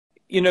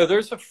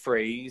There's a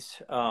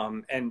phrase,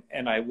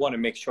 and I want to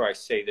make sure I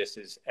say this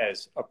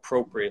as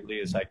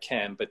appropriately as I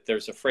can, but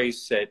there's a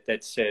phrase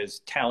that says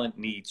talent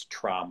needs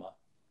trauma,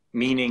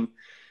 meaning,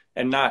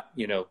 and not,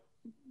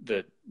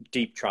 the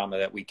deep trauma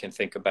that we can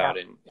think Yeah. about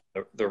in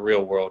the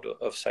real world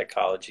of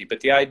psychology, but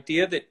the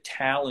idea that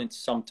talent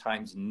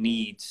sometimes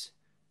needs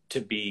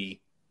to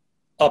be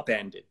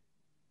upended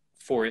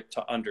for it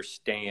to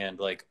understand,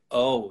 like,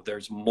 oh,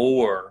 there's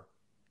more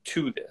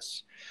to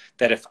this,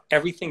 that if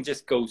everything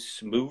just goes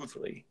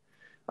smoothly,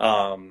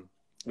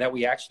 that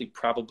we actually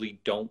probably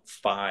don't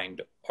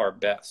find our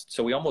best.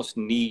 So we almost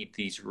need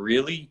these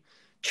really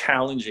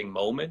challenging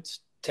moments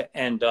to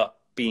end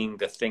up being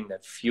the thing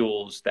that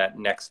fuels that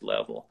next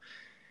level.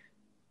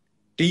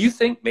 Do you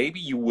think maybe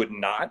you would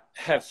not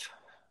have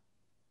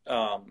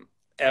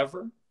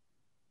ever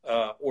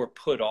or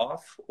put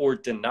off or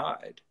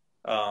denied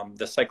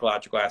the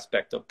psychological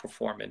aspect of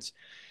performance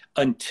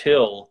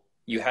until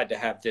you had to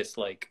have this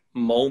like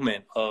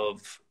moment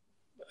of,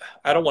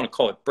 I don't want to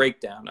call it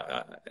breakdown,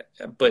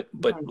 but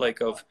Mhm.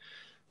 like of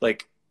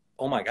like,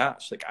 oh my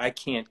gosh, like I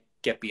can't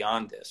get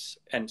beyond this,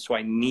 and so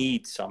I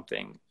need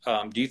something.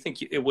 Do you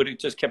think it would have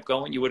just kept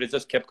going? You would have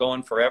just kept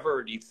going forever,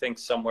 or do you think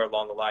somewhere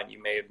along the line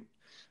you may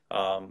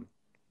have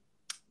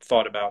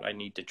thought about, I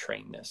need to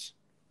train this?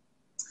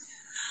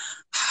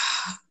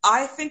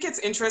 I think it's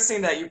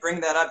interesting that you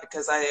bring that up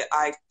because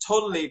I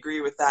totally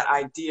agree with that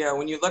idea.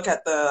 When you look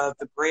at the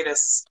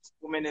greatest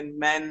women and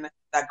men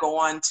that go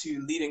on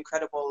to lead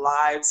incredible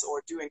lives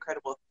or do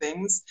incredible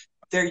things,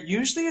 there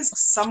usually is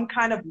some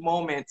kind of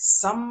moment,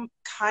 some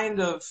kind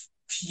of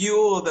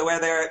fuel that where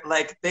they're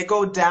like they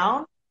go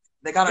down,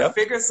 they gotta Yep.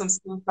 figure some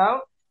stuff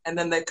out, and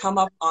then they come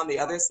up on the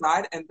other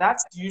side. And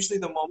that's usually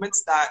the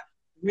moments that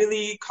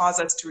really cause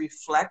us to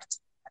reflect,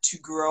 to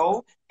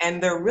grow,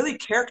 and they're really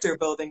character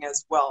building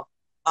as well.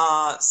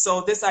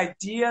 So this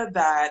idea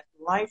that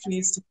life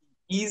needs to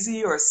be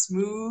easy or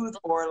smooth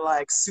or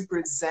like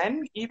super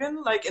zen,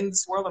 even like in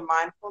this world of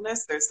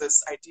mindfulness, there's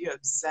this idea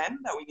of zen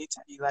that we need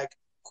to be like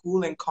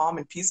cool and calm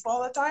and peaceful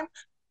all the time.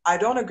 I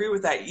don't agree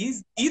with that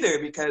either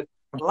because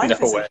No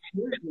life is way.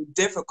 inherently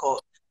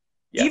difficult.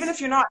 Even Yes.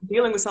 if you're not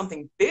dealing with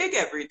something big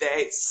every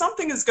day,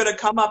 something is going to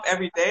come up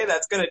every day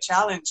that's going to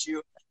challenge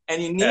you.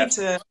 And you need Yes.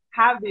 to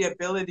have the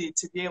ability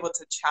to be able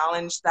to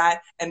challenge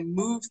that and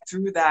move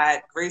through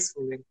that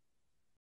gracefully.